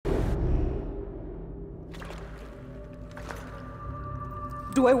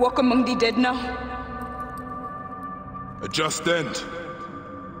Do I walk among the dead now? A just end.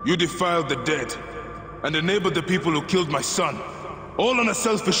 You defiled the dead, and enabled the people who killed my son. All on a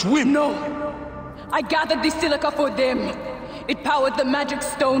selfish whim! No! I gathered the silica for them. It powered the magic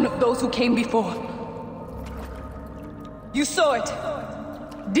stone of those who came before. You saw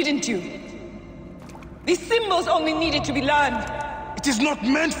it, didn't you? These symbols only needed to be learned. It is not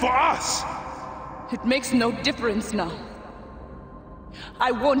meant for us! It makes no difference now.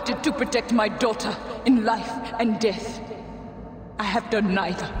 I wanted to protect my daughter in life and death. I have done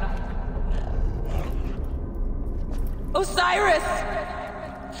neither. Osiris!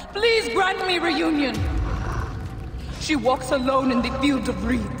 Please grant me reunion. She walks alone in the field of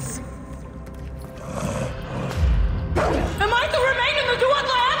reeds.